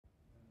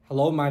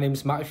Hello, my name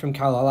is Matty from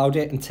Carlisle Audi,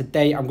 and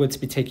today I'm going to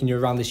be taking you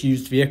around this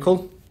used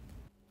vehicle.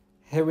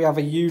 Here we have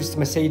a used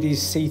Mercedes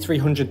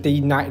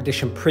C300d Night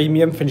Edition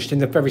Premium, finished in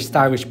the very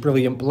stylish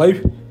brilliant blue.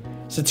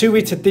 It's a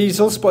 2-litre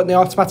diesel, sporting the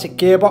automatic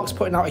gearbox,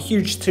 putting out a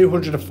huge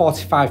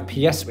 245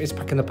 PS, but it's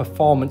packing the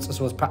performance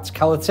as well as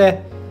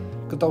practicality.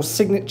 Got those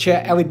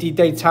signature LED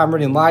daytime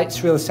running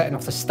lights, really setting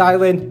off the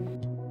styling.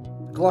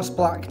 Gloss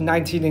black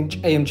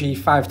 19-inch AMG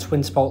 5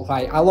 twin spoke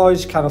light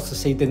alloys. You can also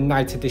see the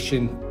Night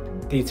Edition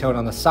detailing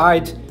on the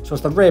side, so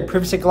it's the rear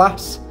privacy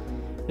glass.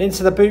 And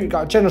into the boot, you've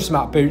got a generous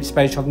amount of boot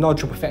space, you have no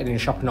trouble fitting in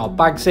shopping or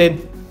bags in.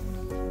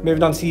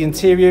 Moving on to the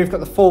interior, you've got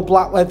the full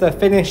black leather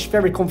finish,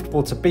 very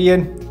comfortable to be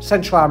in.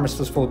 Central armrest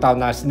does fold down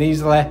nice and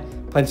easily,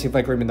 plenty of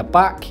legroom in the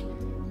back.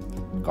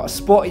 Got a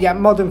sporty yet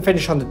modern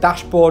finish on the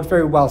dashboard,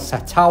 very well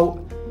set out.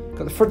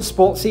 Got the front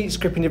sport seats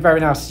gripping you very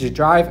nice as you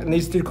drive, and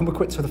these do come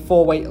equipped with a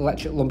 4-way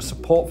electric lumbar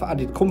support for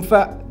added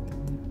comfort.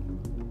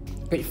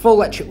 Got your full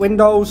electric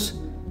windows,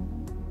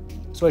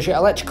 so as your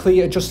electrically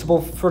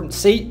adjustable front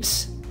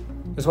seats,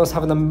 as well as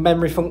having the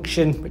memory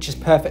function, which is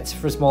perfect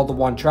for us more than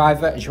one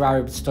driver, as you are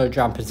able to store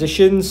around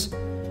positions.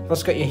 You've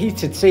also got your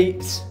heated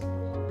seats.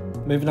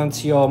 Moving on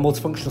to your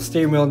multifunctional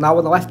steering wheel now.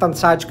 On the left hand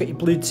side, you've got your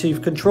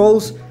Bluetooth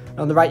controls, and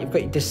on the right, you've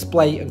got your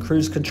display and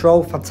cruise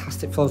control.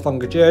 Fantastic for those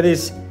longer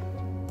journeys.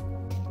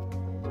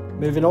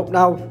 Moving up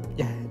now,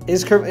 it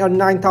is currently on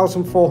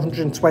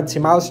 9,420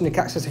 miles, and you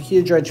can access a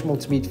huge range of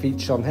multimedia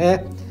features on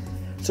here,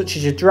 such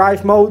as your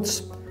drive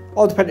modes.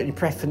 All depending on your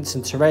preference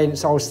and terrain,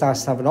 it's always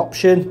nice to have an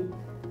option.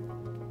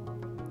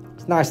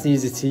 It's nice and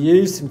easy to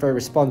use and very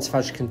responsive,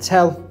 as you can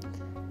tell.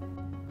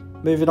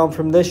 Moving on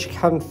from this, you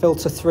can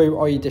filter through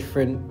all your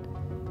different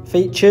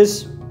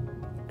features.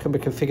 Can be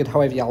configured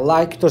however you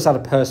like. It does add a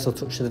personal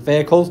touch to the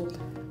vehicle,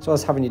 as well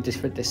as having your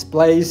different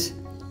displays.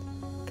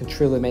 You can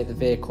truly make the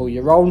vehicle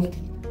your own.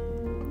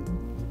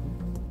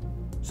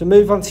 So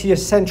move on to your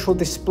central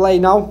display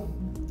now.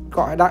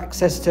 Got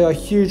access to a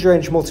huge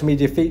range of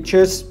multimedia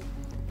features,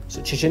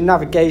 such as your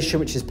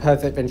navigation, which is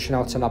perfect venturing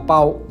out and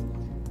about.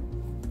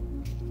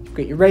 You've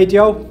got your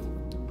radio,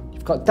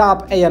 you've got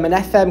DAB, AM and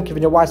FM,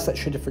 giving you a wide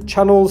selection of different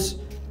channels.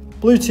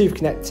 Bluetooth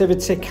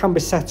connectivity can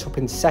be set up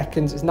in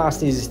seconds, it's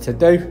nice and easy to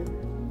do.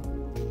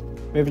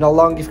 Moving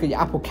along, you've got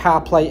your Apple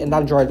CarPlay and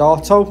Android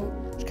Auto,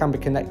 which can be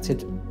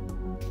connected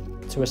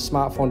to a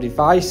smartphone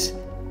device.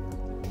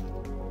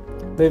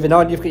 Moving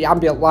on, you've got your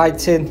ambient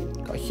lighting,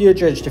 got a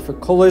huge range of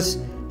different colours,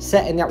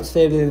 setting the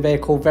atmosphere in the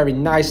vehicle very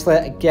nicely.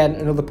 Again,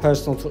 another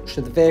personal touch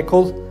to the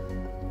vehicle.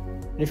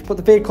 And if you put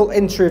the vehicle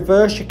into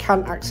reverse, you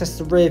can access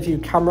the rear view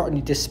camera on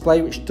your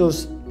display, which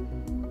does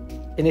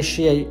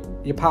initiate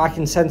your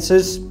parking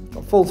sensors.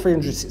 Got full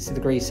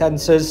 360-degree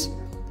sensors,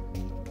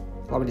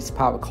 allowing you to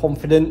park with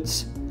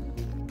confidence.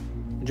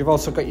 And you've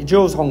also got your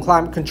dual zone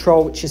climate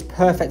control, which is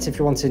perfect if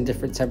you're wanting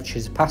different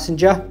temperatures of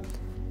passenger.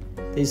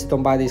 These are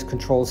done by these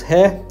controls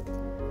here.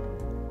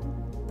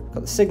 Got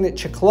the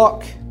signature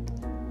clock.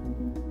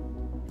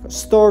 Got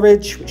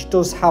storage, which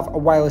does have a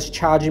wireless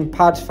charging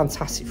pad,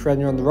 fantastic for when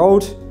you're on the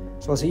road,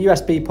 as well as a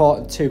USB port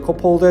and 2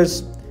 cup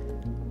holders.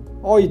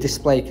 All your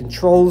display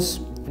controls,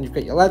 and you've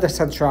got your leather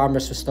centre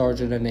armrest for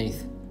storage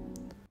underneath.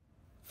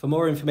 For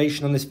more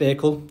information on this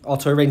vehicle, or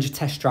to arrange a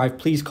test drive,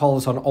 please call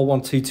us on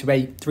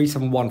 01228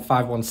 371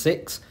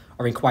 516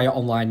 or inquire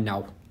online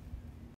now.